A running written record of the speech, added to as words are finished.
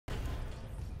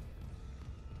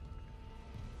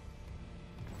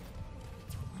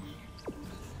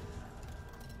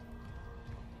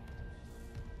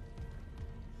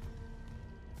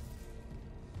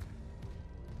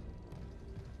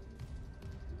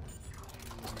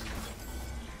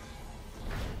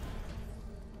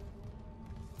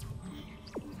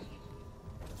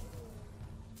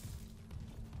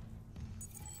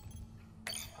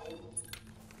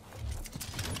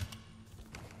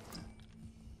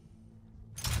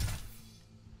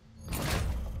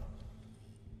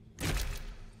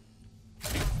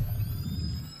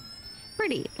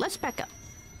Alrighty, let's back up.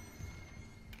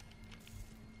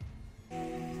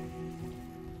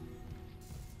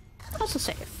 Also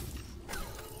save.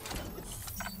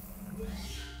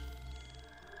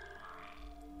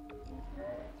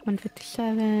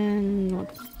 $157.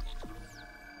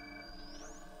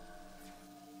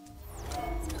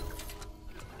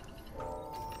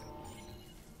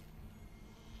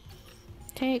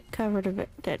 Take cover to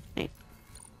detonate.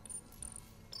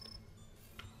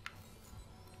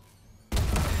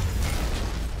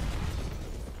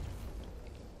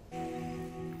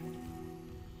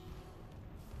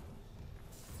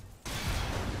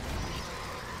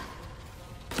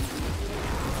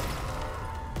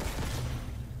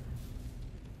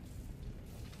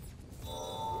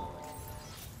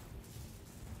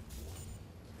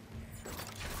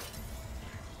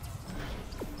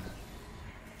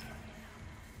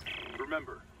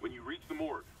 Remember, when you reach the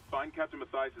morgue, find Captain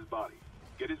Mathias' body.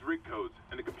 Get his rig codes,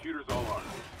 and the computer's all ours.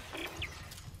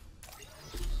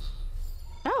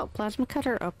 Oh, plasma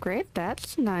cutter upgrade.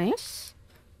 That's nice.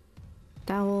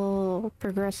 That will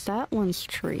progress that one's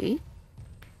tree.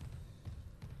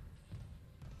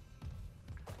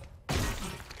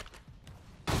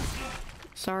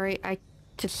 Sorry, I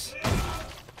just...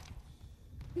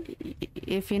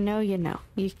 If you know, you know.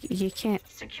 You can't...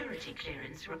 Security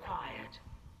clearance required.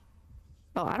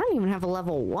 Oh, I don't even have a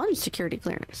level 1 security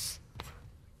clearance.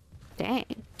 Dang.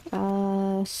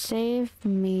 Save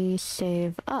me,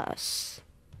 save us.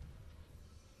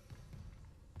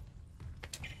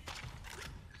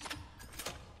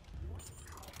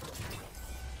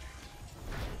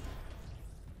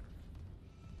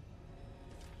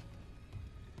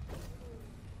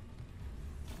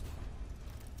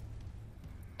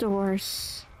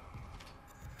 Doors.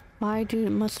 Why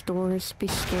must doors be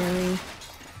scary?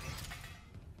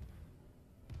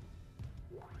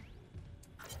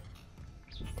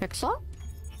 Text log?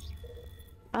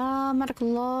 Medical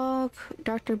log.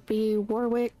 Dr. B.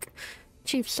 Warwick,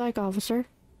 Chief Psych Officer.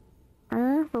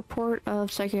 Report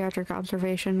of psychiatric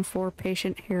observation for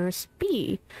patient Harris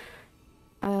B.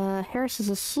 Harris is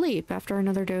asleep after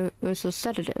another dose of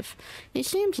sedative. He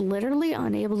seems literally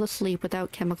unable to sleep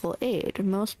without chemical aid.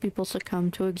 Most people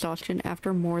succumb to exhaustion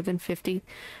after more than 50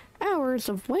 hours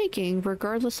of waking,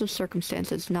 regardless of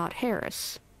circumstances, not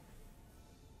Harris.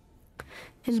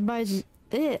 His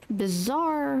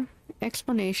bizarre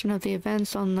explanation of the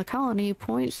events on the colony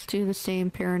points to the same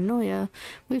paranoia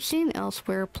we've seen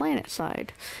elsewhere planetside.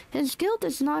 His guilt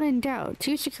is not in doubt.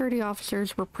 2 security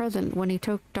officers were present when he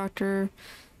took Dr.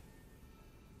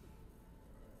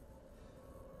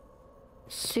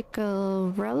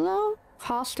 Ciccarello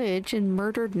hostage and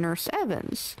murdered Nurse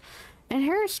Evans. And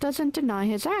Harris doesn't deny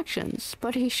his actions,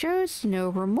 but he shows no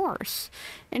remorse.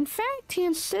 In fact, he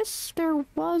insists there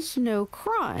was no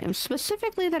crime,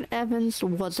 specifically that Evans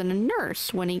wasn't a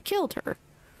nurse when he killed her.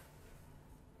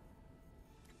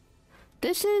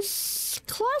 This is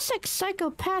classic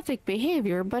psychopathic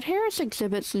behavior, but Harris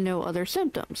exhibits no other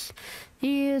symptoms.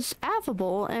 He is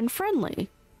affable and friendly,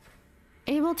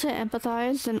 able to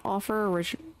empathize and offer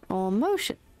original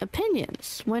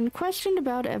opinions. When questioned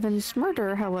about Evans'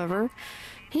 murder, however,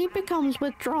 he becomes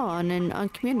withdrawn and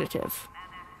uncommunicative.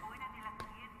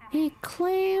 He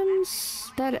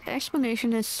claims that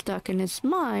explanation is stuck in his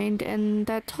mind and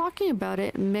that talking about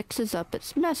it mixes up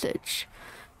its message.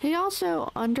 He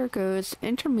also undergoes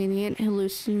intermediate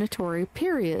hallucinatory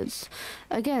periods,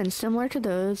 again similar to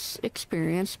those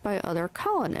experienced by other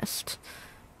colonists.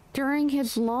 During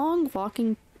his long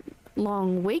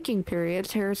waking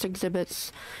periods, Harris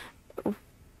exhibits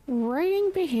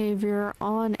writing behavior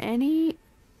on any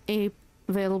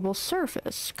available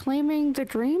surface, claiming the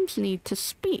dreams need to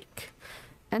speak,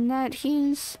 and that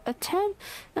he's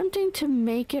attempting to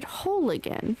make it whole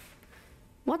again.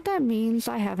 What that means,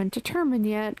 I haven't determined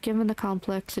yet, given the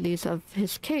complexities of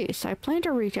his case. I plan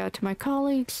to reach out to my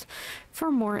colleagues for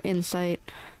more insight.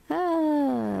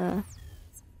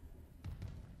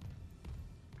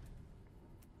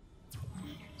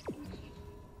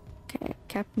 Okay,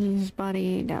 Captain's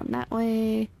body down that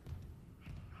way.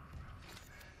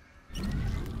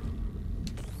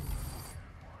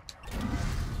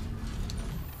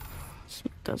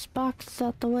 Sneak those boxes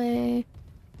out the way.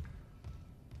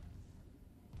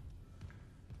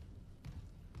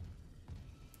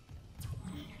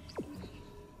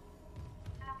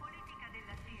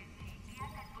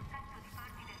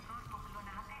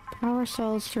 Power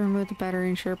cells to remove the battery,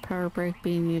 ensure power break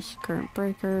being used current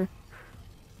breaker.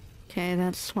 Okay,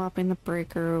 that's swapping the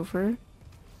breaker over.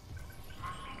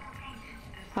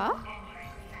 Huh?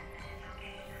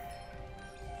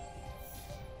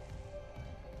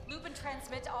 Loop and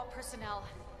transmit all personnel.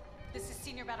 This is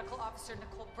Senior Medical Officer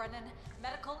Nicole Brennan.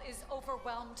 Medical is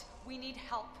overwhelmed. We need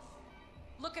help.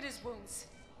 Look at his wounds.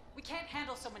 We can't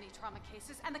handle so many trauma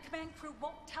cases, and the command crew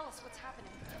won't tell us what's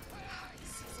happening. He's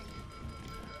seizing.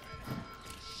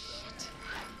 Shit.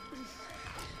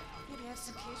 Maybe I have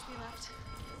some PHP left.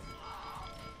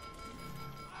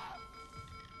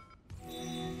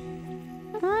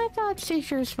 I thought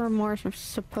seizures were more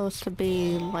supposed to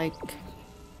be like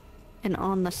an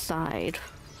on the side.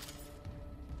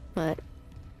 But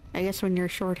I guess when you're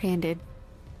short-handed,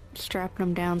 strapping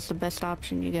them down's the best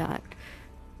option you got.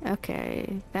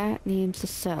 Okay, that needs a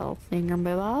cell.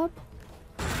 Thingamabob.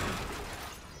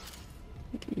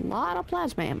 Lot of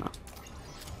plasma ammo.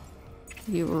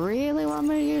 You really want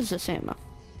me to use this ammo?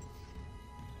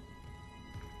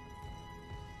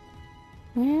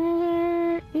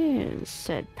 Where is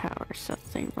said power cell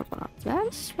thingamabob?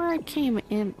 That's where I came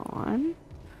in on.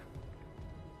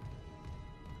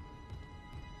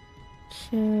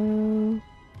 So,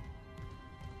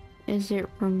 is it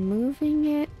removing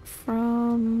it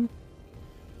from...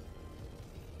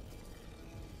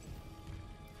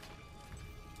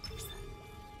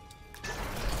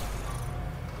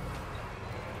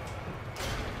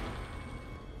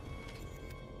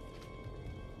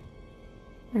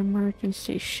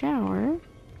 emergency shower?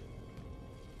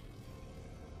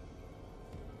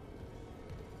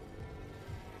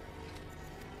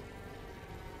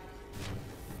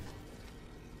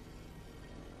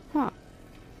 Huh.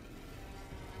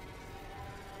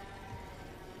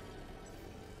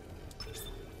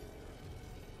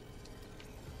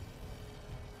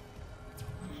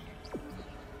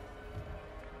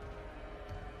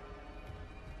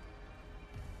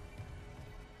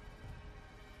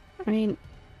 I mean,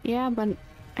 yeah, but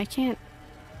I can't...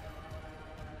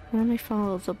 Let me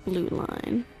follow the blue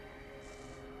line.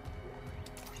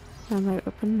 I'm gonna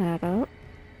open that up.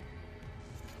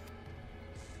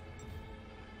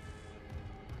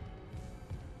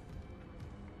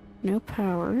 No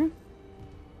power.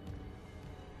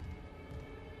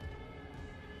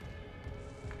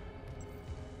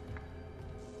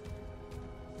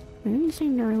 I didn't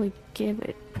seem to really give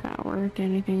it power to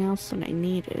anything else that I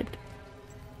needed.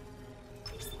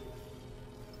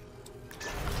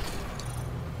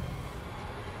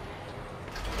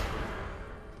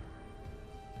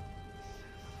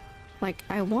 Like,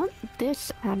 I want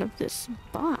this out of this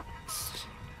box.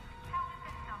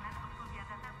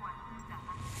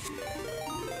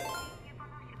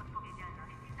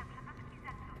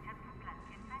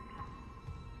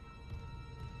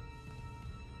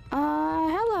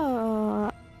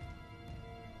 Hello,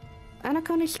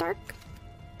 Anacone Stark.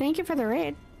 Thank you for the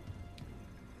raid.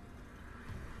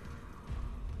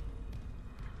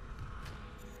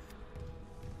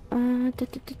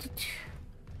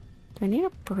 Do I need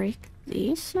to break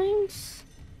these things?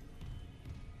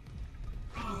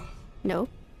 No.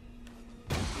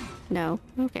 No.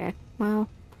 Okay. Well.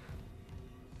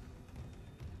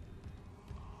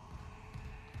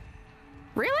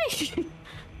 Really?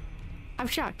 I'm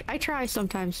shocked. I try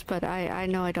sometimes, but I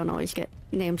know I don't always get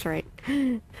names right.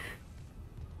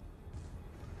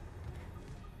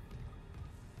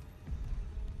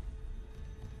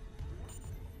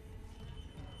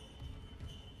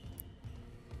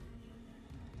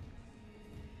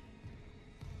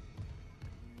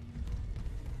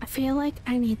 I feel like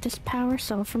I need this power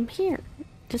cell from here.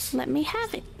 Just let me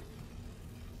have it.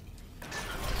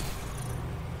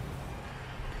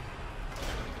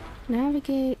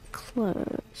 Navigate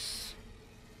close.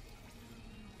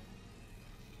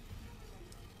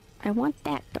 I want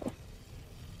that though.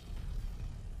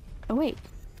 Oh wait.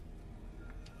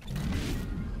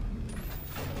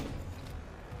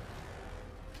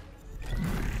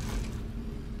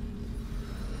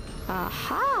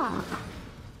 Aha!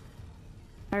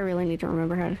 I really need to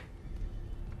remember how to...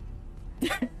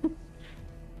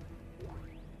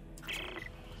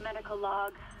 Medical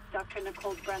log, Dr.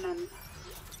 Nicole Brennan.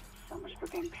 So much for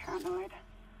being paranoid.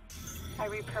 I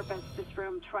repurposed this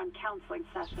room to run counseling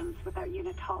sessions without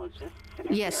unitologists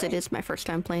interfering. Yes, it is my first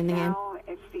time playing the game. Now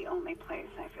it's the only place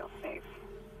I feel safe.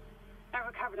 I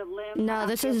recovered a limb. No,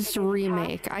 this is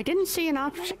remake. I didn't see an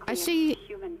option. I see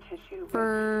human tissue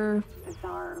for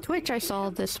bizarre Twitch. I saw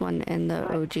this one in the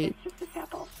OG. It's just a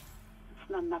sample. It's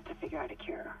not enough to figure out a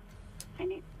cure. I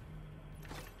need.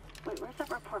 Wait, where's that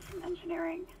report from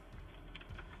engineering?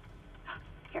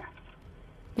 Here.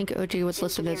 I think OG was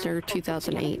listed as their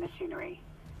 2008. Machinery.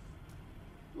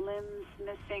 Limbs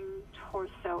missing,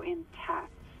 torso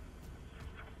intact.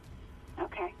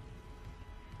 Okay.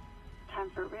 Time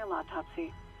for a real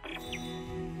autopsy.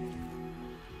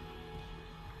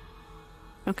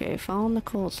 Okay, follow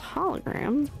Nicole's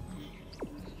hologram.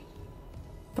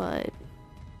 but...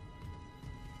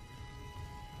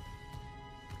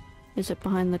 Is it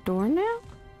behind the door now?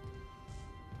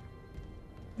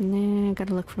 Nah, I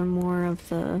gotta look for more of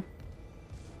the...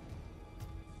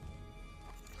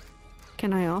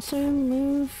 Can I also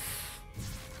move?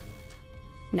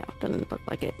 No, doesn't look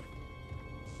like it.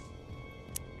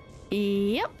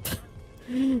 Yep.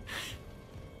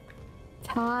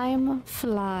 Time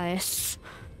flies.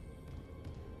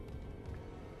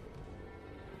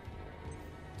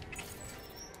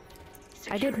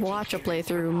 I did watch a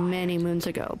playthrough many moons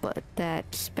ago, but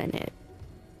that's been it.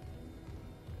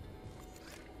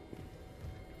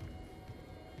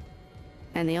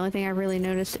 And the only thing I really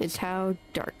noticed is how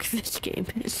dark this game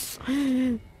is.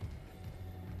 Okay,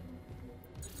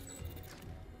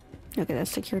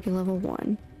 that's security level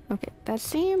 1. Okay, that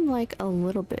seemed like a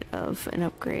little bit of an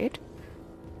upgrade.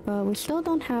 But we still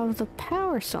don't have the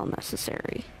power cell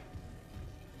necessary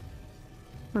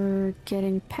for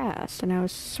getting past, and I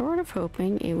was sort of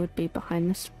hoping it would be behind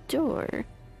this door.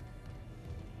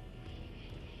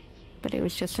 But it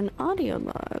was just an audio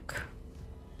log.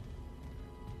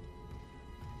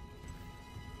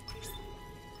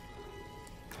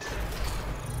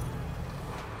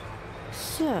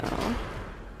 So...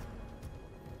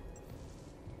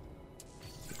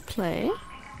 Play.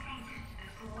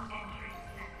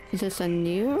 Is this a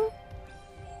new?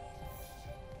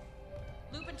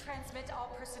 Loop and transmit to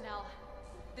all personnel.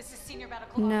 This is Senior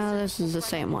Medical No, Officer this is the Nicole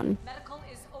same Brennan. one. Medical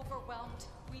is overwhelmed.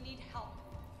 We need help.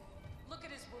 Look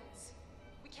at his wounds.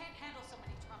 We can't handle so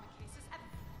many trauma cases.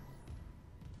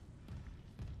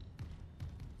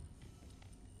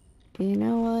 You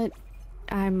know what?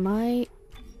 I might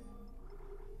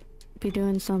be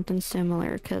doing something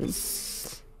similar, because...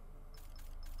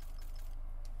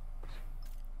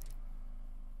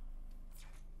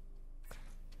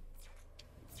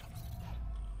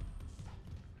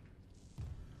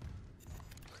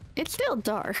 It's still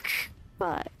dark,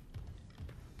 but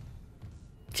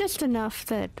just enough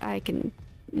that I can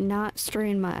not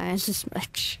strain my eyes as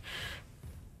much.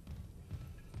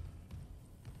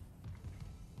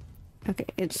 Okay,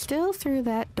 it's still through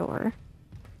that door,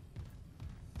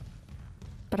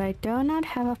 but I do not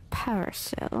have a power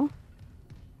cell,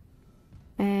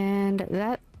 and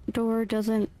that door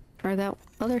doesn't, or that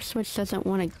other switch doesn't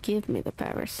want to give me the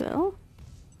power cell.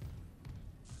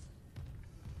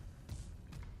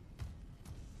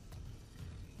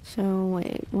 So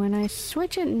wait, when I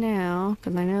switch it now,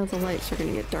 because I know the lights are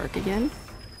gonna get dark again.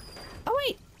 Oh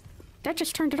wait! That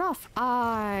just turned it off.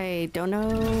 I don't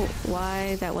know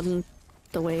why that wasn't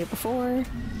the way before.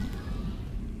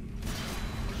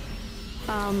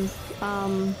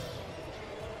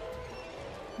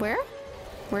 Where?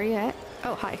 Where are you at?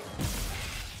 Oh, hi.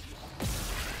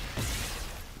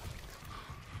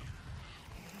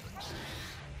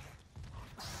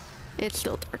 It's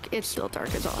still dark. It's still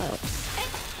dark as all hell.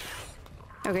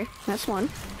 Okay, that's one.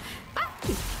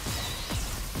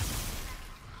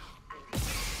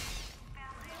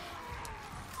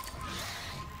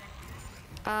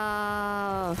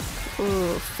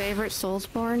 Ooh, favorite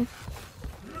Soulsborne?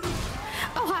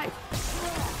 Oh, hi!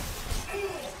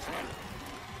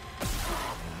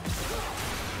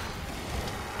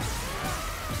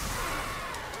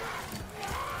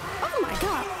 Oh my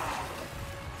god!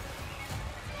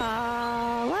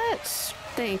 Let's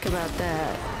think about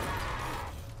that.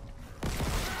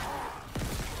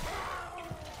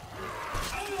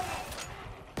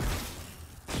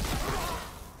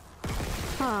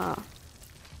 Huh.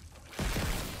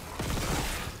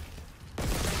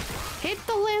 Hit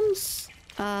the limbs?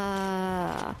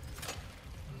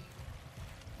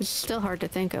 It's still hard to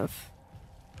think of.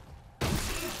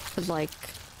 But like...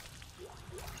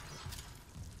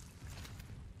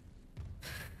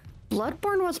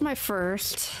 Bloodborne was my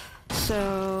first,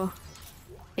 so...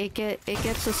 It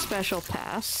gets a special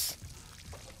pass.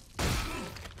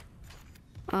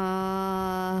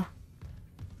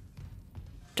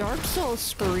 Dark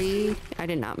Souls 3, I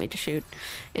did not mean to shoot,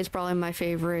 is probably my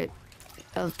favorite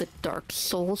of the Dark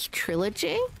Souls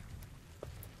trilogy.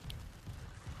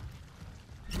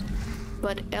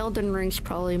 But Elden Ring's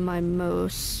probably my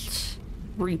most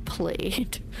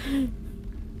replayed.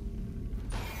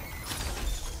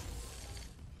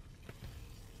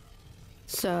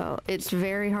 So it's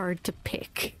very hard to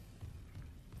pick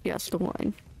just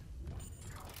one.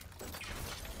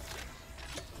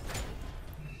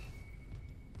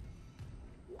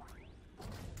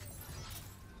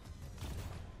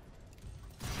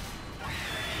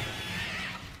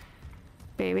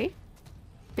 Baby?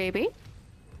 Baby?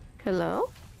 Hello?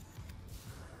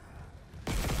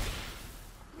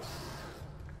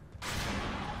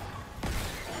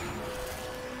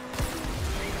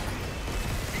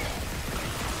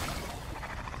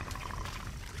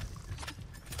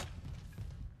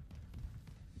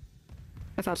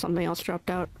 I thought something else dropped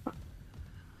out.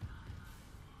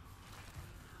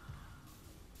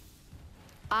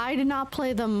 I did not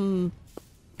play them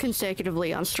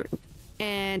consecutively on stream.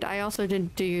 And I also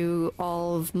didn't do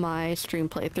all of my stream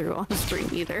playthrough on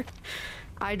stream either.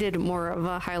 I did more of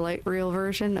a highlight reel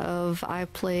version of I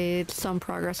played some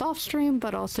progress off stream,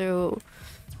 but also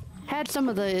had some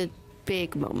of the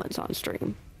big moments on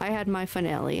stream. I had my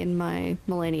finale and my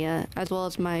Millennia, as well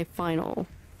as my final,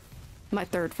 my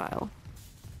third file.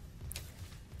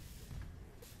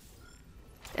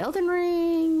 Elden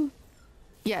Ring...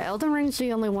 Yeah, Elden Ring's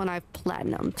the only one I've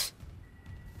platinumed.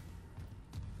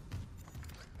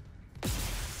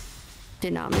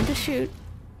 Did not mean to shoot.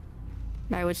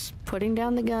 I was putting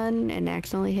down the gun and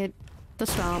accidentally hit the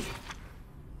stomp.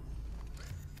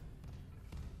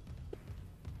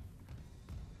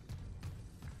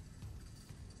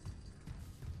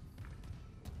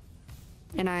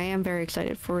 And I am very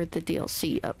excited for the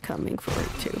DLC upcoming for it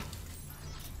too.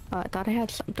 I thought I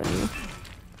had something.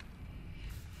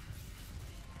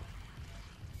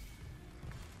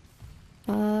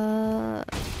 Oh,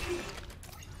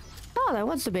 that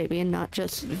was the baby and not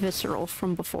just visceral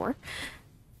from before.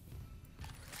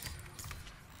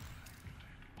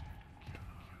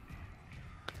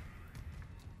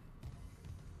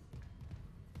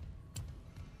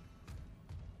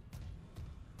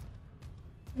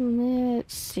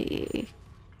 Let's see.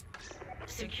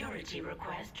 Security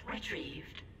request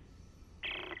retrieved.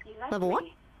 You left Level 1?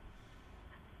 me.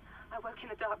 I woke in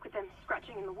the dark with them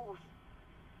scratching in the walls.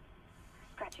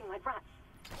 Scratching like rats.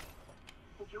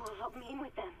 And you all locked me in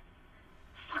with them.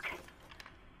 Fuckers.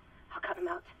 I'll cut them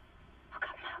out. I'll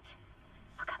cut them out.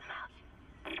 I'll cut them out.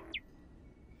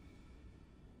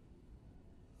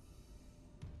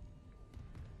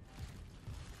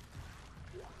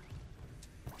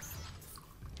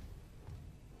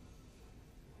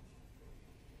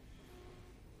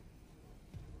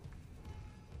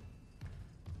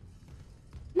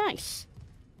 Nice.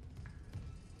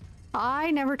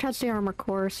 I never touched the Armored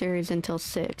Core series until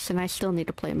 6, and I still need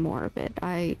to play more of it.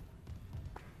 I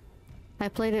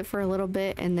played it for a little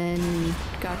bit and then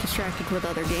got distracted with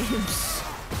other games.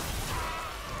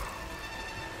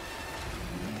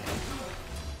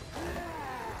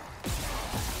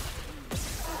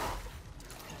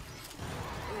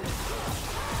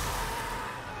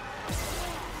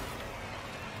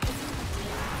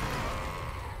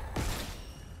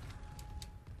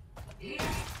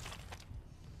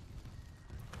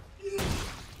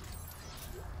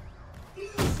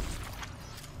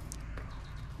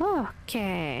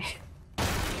 Okay.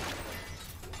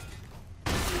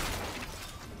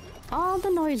 All the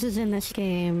noises in this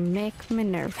game make me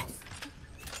nervous.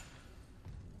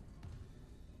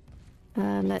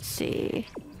 Let's see.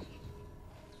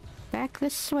 Back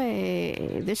this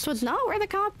way. This was not where the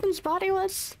captain's body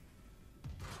was.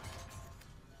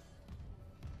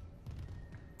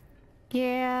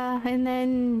 Yeah, and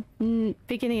then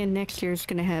beginning of next year is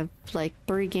gonna have like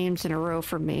 3 games in a row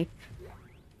for me.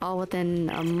 All within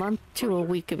a month to a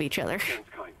week of each other. James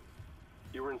Kine.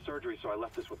 You were in surgery, so I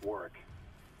left this with Warwick.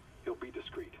 He'll be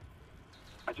discreet.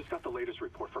 I just got the latest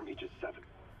report from Aegis 7.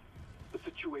 The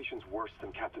situation's worse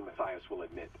than Captain Matthias will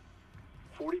admit.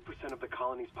 40% of the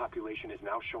colony's population is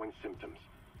now showing symptoms.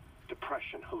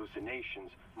 Depression,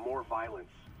 hallucinations, more violence.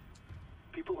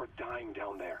 People are dying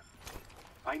down there.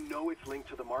 I know it's linked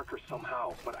to the marker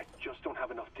somehow, but I just don't have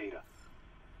enough data.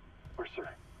 Or, sir,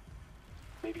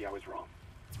 maybe I was wrong.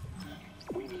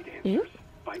 We need answers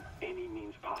by any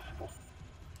means possible.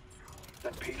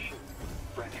 That patient,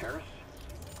 Brett Harris,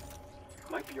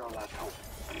 might be our last hope.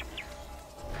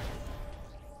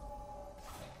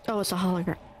 Oh, it's a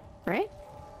hologram, right?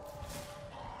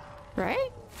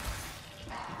 Right?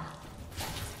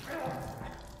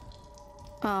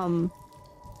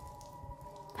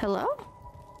 Hello?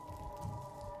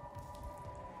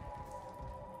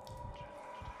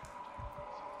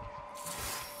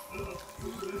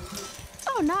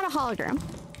 Oh, not a hologram.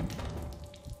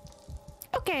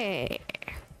 Okay.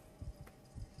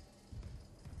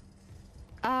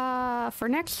 For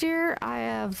next year, I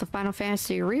have the Final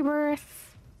Fantasy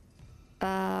Rebirth,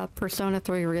 Persona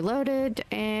 3 Reloaded,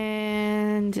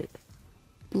 and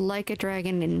Like a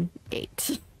Dragon in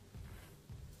 8.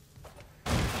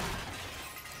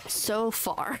 So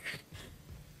far.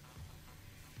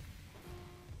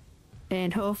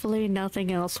 And hopefully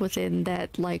nothing else within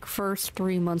that, like, first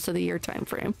 3 months of the year time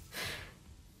frame.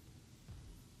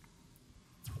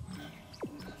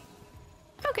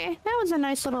 Okay, that was a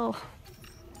nice little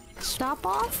stop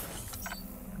off.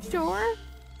 Sure.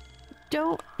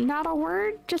 Not a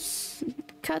word, just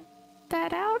cut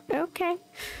that out? Okay.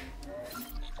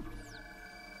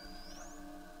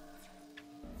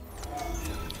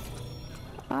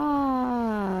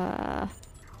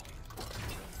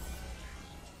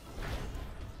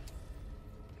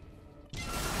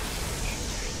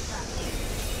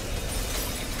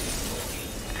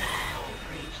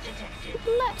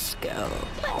 Let's go.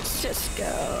 Let's just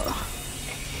go.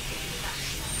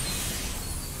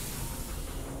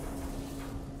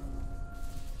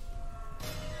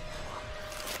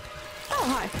 Oh,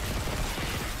 hi.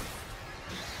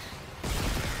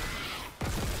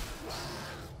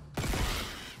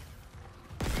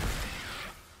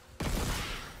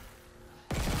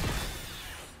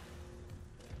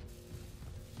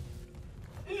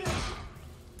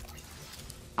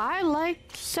 I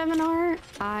liked 7R.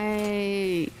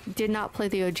 I did not play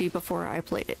the OG before I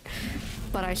played it,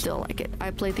 but I still like it.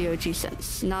 I played the OG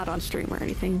since, not on stream or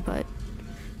anything, but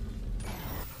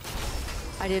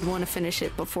I did want to finish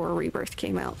it before Rebirth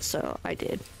came out, so I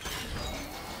did.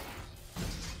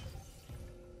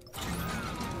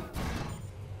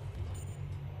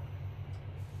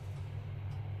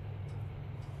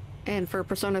 And for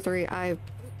Persona 3, I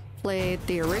played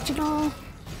the original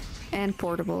and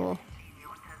portable.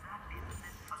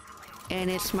 And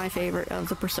it's my favorite of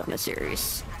the Persona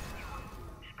series.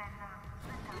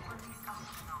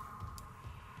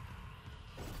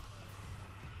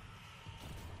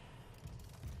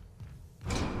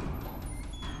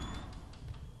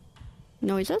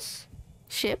 Noises?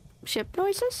 Ship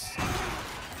noises?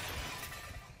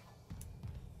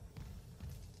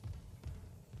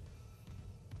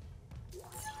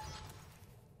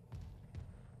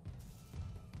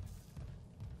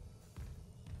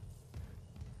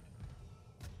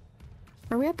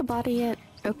 Are we at the body yet?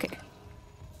 Okay.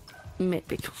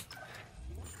 Maybe.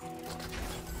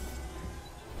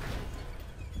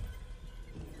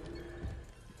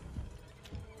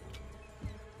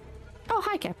 Oh,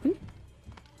 hi, Captain.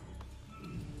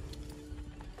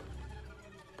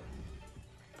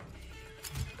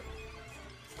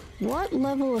 What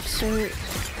level of cert?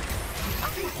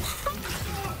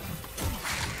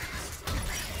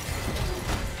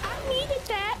 I needed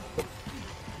that.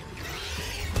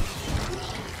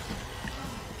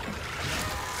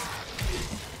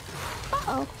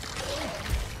 Uh-oh.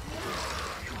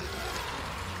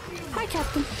 Hi,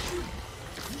 Captain.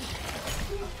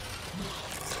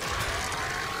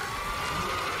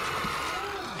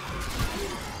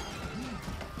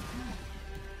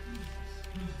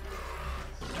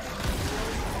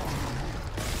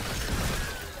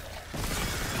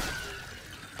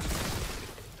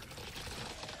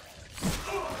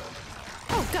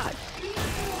 Oh, God.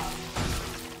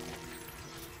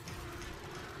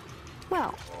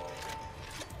 Well.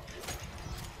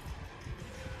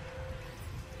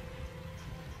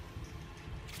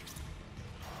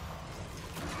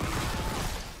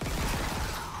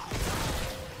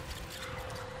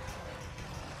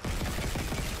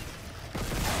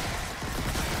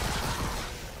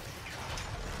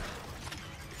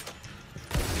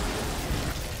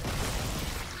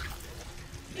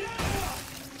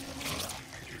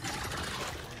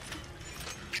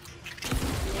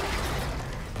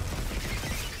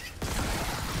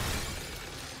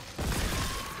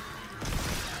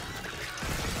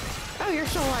 Oh, you're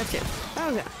still alive too.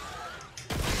 Okay.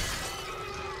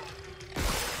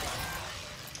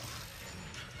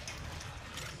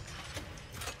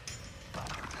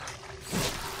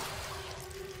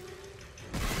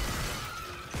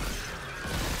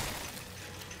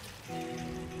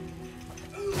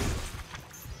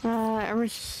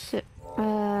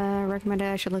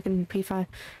 Recommended I should look in P5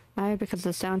 because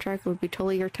the soundtrack would be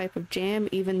totally your type of jam,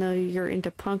 even though you're into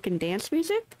punk and dance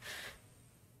music.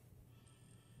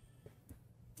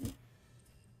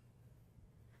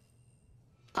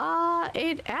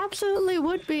 It absolutely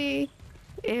would be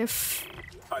if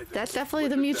that's definitely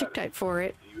the music type for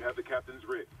it. Do you have the captain's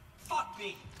rig? Fuck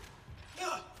me!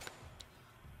 Ugh.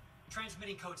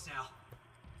 Transmitting codes now.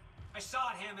 I saw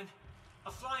it, Hammond.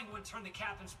 A flying one turned the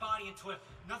captain's body into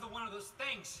another one of those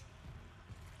things.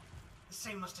 The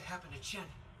same must have happened to Chen.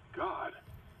 God.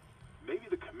 Maybe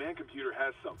the command computer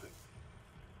has something.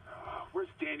 Where's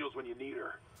Daniels when you need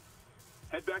her?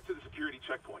 Head back to the security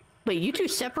checkpoint. Wait, you two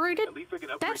separated?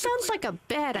 That sounds like a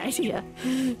bad idea.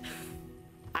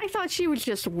 I thought she was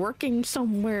just working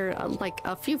somewhere like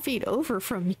a few feet over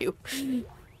from you. You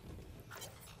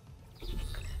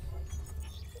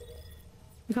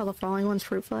call the falling ones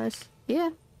fruit flies?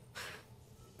 Yeah.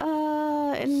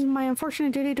 In my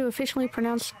unfortunate duty to officially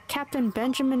pronounce Captain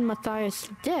Benjamin Matthias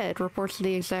dead, reports of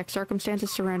the exact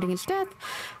circumstances surrounding his death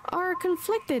are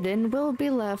conflicted and will be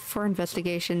left for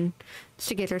investigators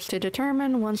to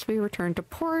determine. Once we return to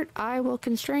port, I will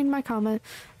constrain my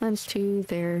comments to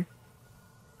their...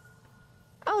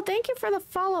 Oh, thank you for the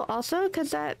follow also,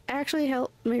 because that actually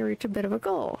helped me reach a bit of a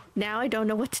goal. Now I don't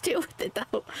know what to do with it,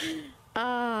 though.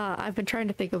 I've been trying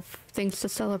to think of things to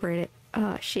celebrate it.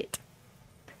 Shit.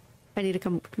 I need to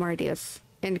come up with more ideas.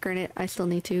 And granted, I still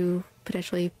need to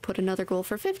potentially put another goal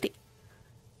for 50.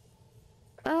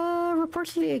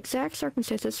 Reports of the exact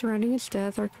circumstances surrounding his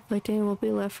death are conflicting and will be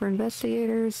left for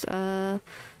investigators.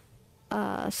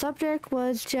 Subject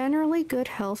was generally good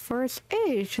health for his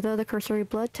age, though the cursory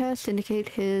blood tests indicate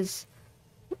his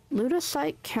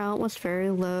leukocyte count was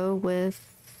very low, with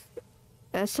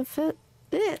eosinophils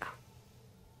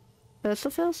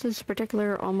in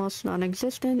particular almost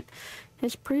non-existent.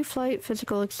 His pre-flight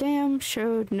physical exam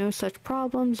showed no such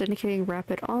problems, indicating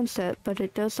rapid onset, but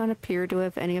it does not appear to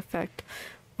have any effect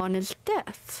on his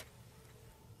death.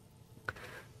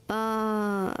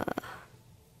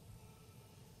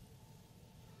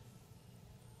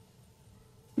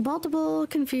 Multiple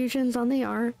contusions on the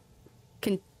arms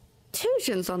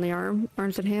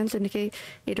and hands indicate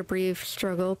a brief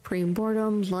struggle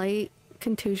pre-mortem. Light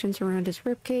contusions around his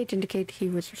ribcage indicate he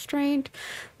was restrained,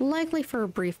 likely for a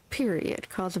brief period.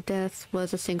 Cause of death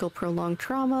was a single prolonged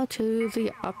trauma to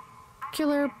the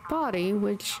ocular body,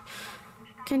 which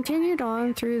continued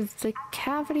on through the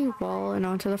cavity wall and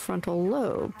onto the frontal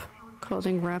lobe,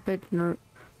 causing rapid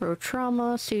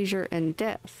neurotrauma, seizure, and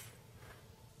death.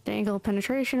 The angle of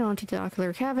penetration onto the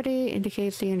ocular cavity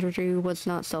indicates the injury was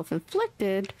not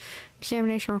self-inflicted.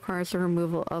 Examination requires the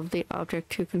removal of the object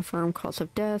to confirm cause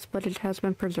of death, but it has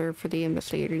been preserved for the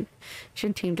investigation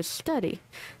team to study.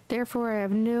 Therefore, I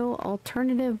have no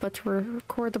alternative but to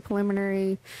record the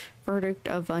preliminary verdict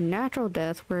of unnatural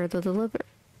death, where the deliberate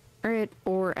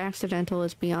or accidental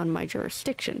is beyond my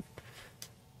jurisdiction.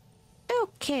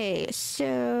 Okay,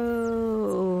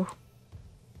 so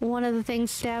one of the things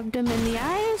stabbed him in the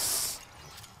eyes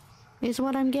is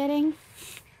what I'm getting.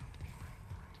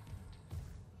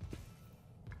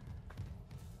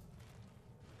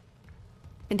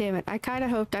 And damn it, I kind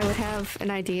of hoped I would have an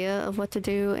idea of what to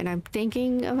do, and I'm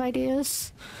thinking of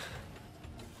ideas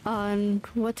on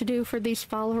what to do for these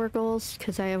follower goals,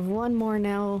 because I have one more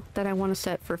now that I want to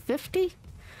set for 50.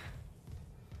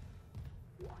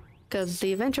 Because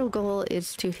the eventual goal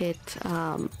is to hit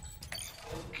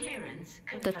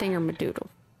the thingamadoodle.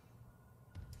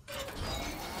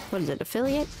 What is it,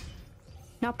 affiliate?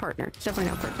 Not partner. It's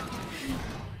definitely not partner.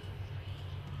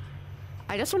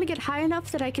 I just want to get high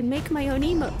enough that I can make my own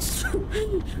emotes.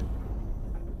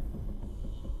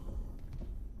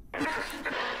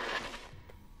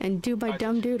 And do my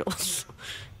dumb doodles.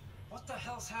 What the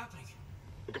hell's happening?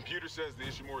 The computer says the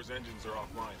Ishimura's engines are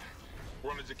offline.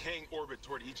 We're on a decaying orbit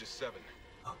toward Aegis 7.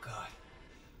 Oh god.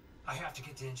 I have to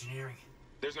get to engineering.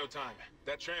 There's no time.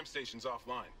 That tram station's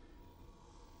offline.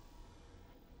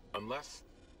 Unless...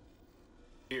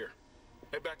 Here.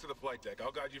 Head back to the flight deck.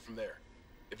 I'll guide you from there.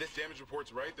 If this damage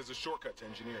report's right, there's a shortcut to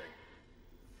engineering.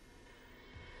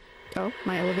 Oh,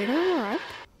 my elevator arrived.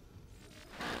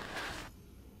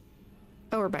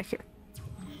 Oh, we're back here.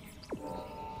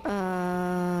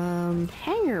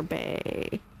 Hangar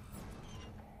bay.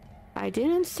 I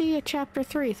didn't see a chapter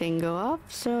 3 thing go up,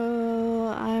 so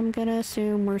I'm gonna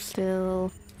assume we're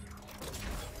still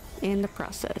in the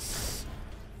process.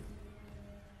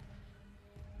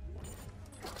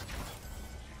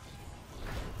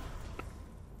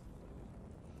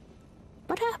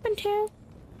 What happened here?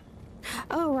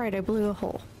 Oh, right, I blew a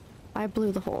hole. I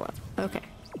blew the hole up. Okay.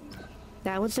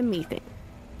 That was a me thing.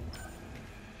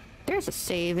 There's a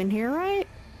save in here, right?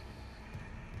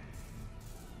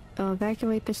 I'll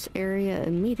evacuate this area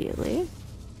immediately.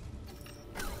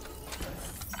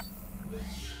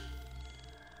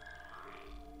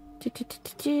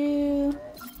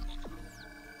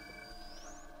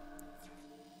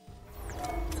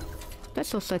 That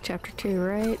still said chapter 2,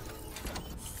 right?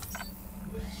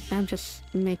 I'm just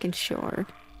making sure.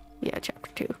 Yeah, chapter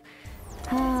 2.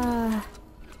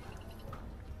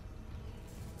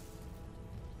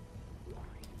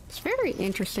 It's very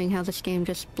interesting how this game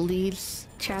just bleeds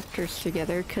chapters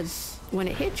together, because when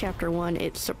it hit chapter 1,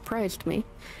 it surprised me.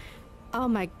 Oh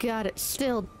my god, it's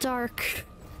still dark.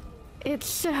 It's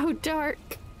so dark.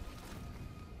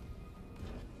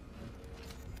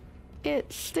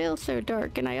 It's still so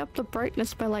dark, and I upped the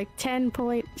brightness by like 10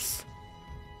 points.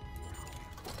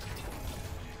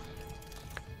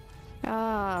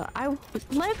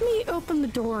 Let me open the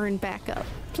door and back up,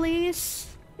 please.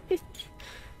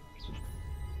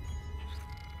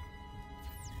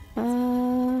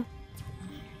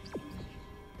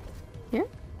 Here?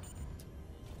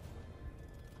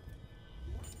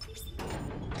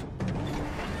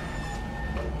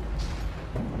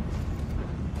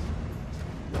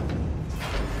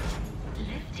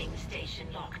 Lifting station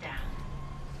lockdown.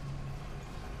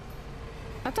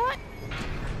 I thought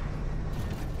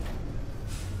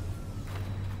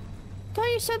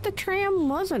you said the tram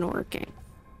wasn't working.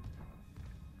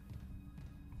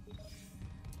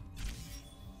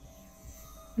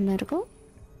 Medical?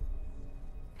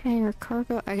 Hangar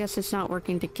cargo? I guess it's not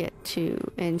working to get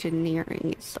to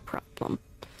engineering is the problem.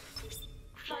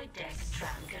 Flight deck tram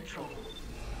control.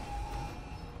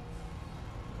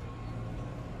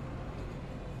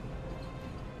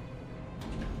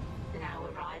 Now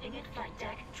arriving at flight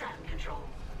deck tram control.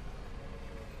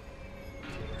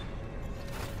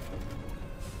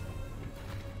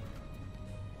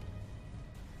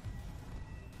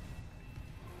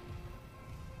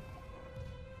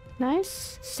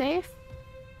 Nice. Safe.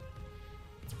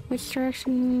 Which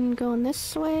direction? Going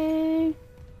this way?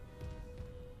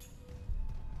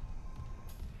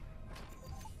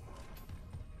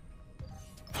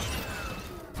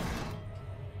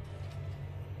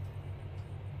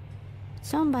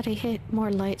 Somebody hit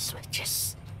more light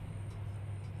switches.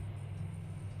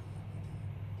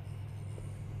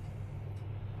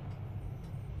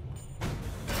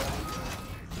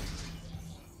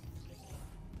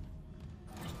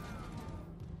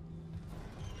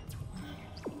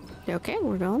 Okay,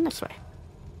 we're going this way.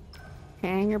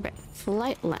 Hangar bay.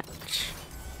 Flight lounge.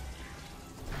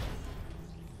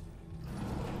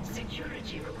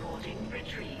 Security reporting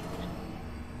retrieved.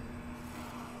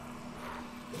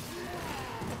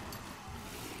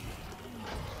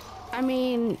 I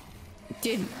mean,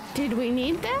 did we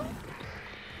need that?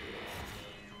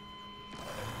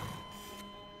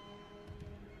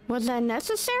 Was that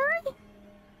necessary?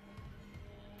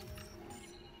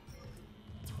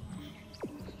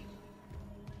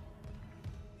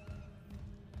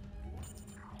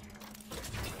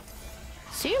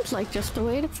 Seems like just a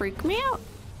way to freak me out.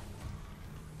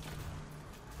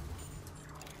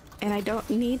 And I don't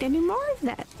need any more of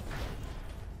that.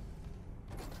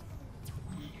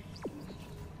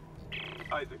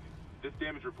 Isaac, this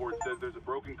damage report says there's a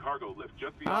broken cargo lift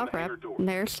just Oh beyond the crap. hangar door.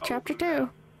 There's I'll chapter open it 2.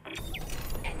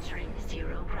 now. Entering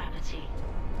zero gravity.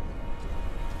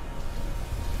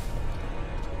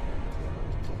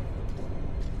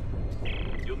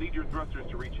 You'll need your thrusters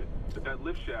to reach it, but that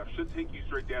lift shaft should take you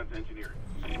straight down to engineering.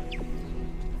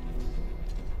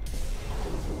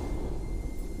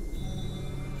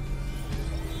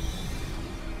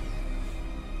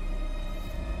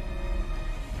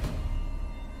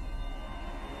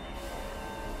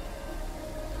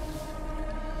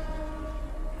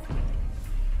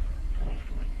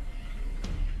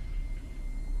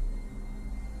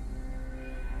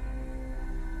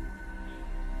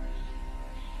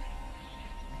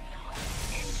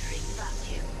 Entering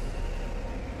vacuum.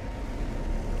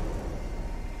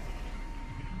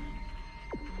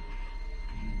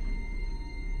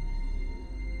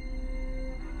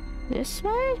 This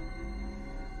way?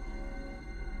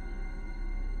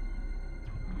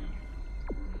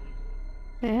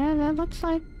 Yeah, that looks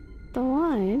like the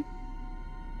line.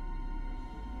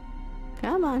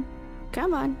 Come on.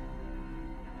 Come on.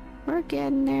 We're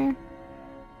getting there.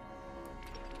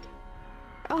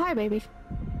 Oh, hi, baby.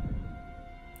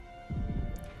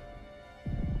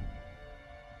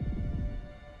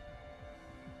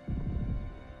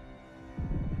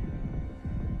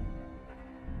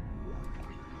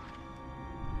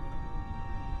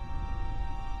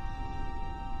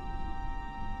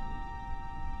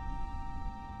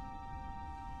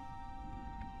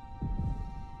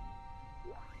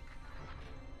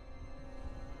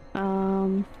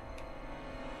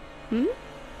 Hmm?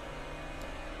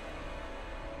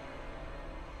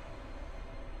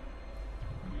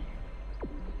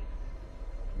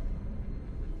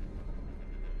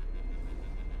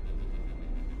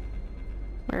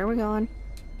 Where are we going?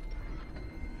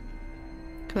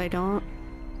 'Cause I don't...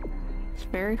 It's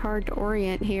very hard to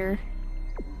orient here.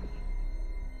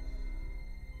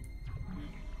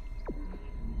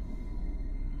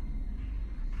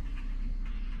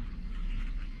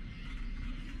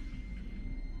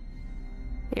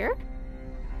 Here?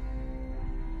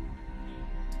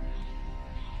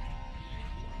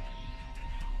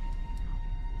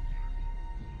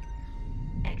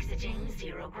 Exiting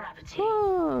zero gravity.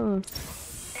 Oh,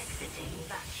 Exiting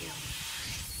vacuum.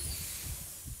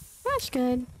 that's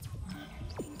good.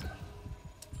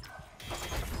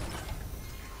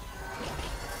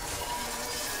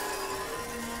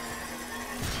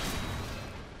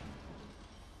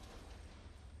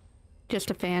 Just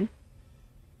a fan.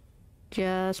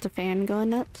 Just a fan going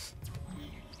nuts.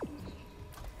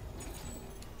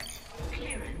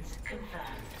 Clearance confirmed.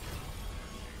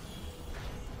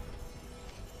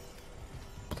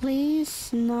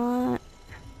 Please not.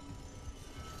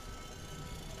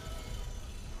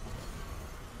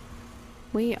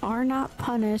 We are not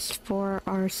punished for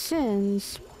our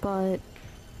sins, but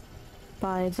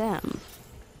by them.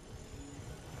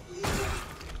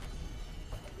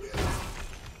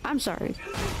 I'm sorry.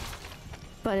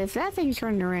 But if that thing's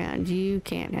running around, you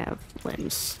can't have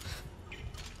limbs.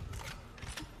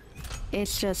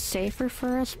 It's just safer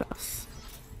for us both.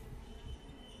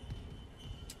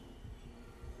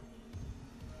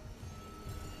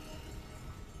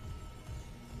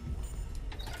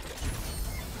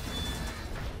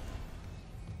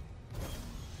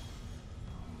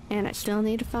 And I still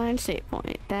need to find a save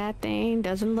point. That thing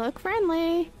doesn't look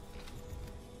friendly.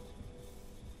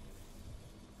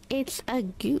 It's a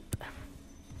goop.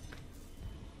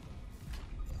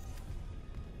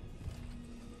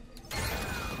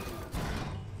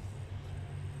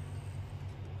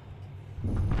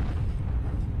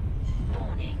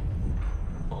 Warning.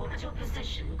 Orbital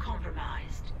position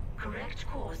compromised. Correct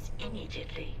course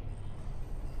immediately.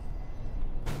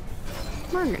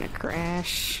 We're gonna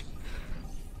crash.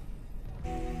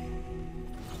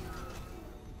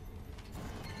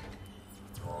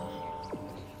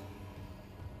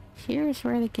 Here's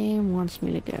where the game wants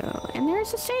me to go. And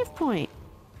there's a save point.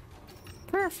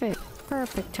 Perfect.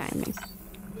 Perfect timing.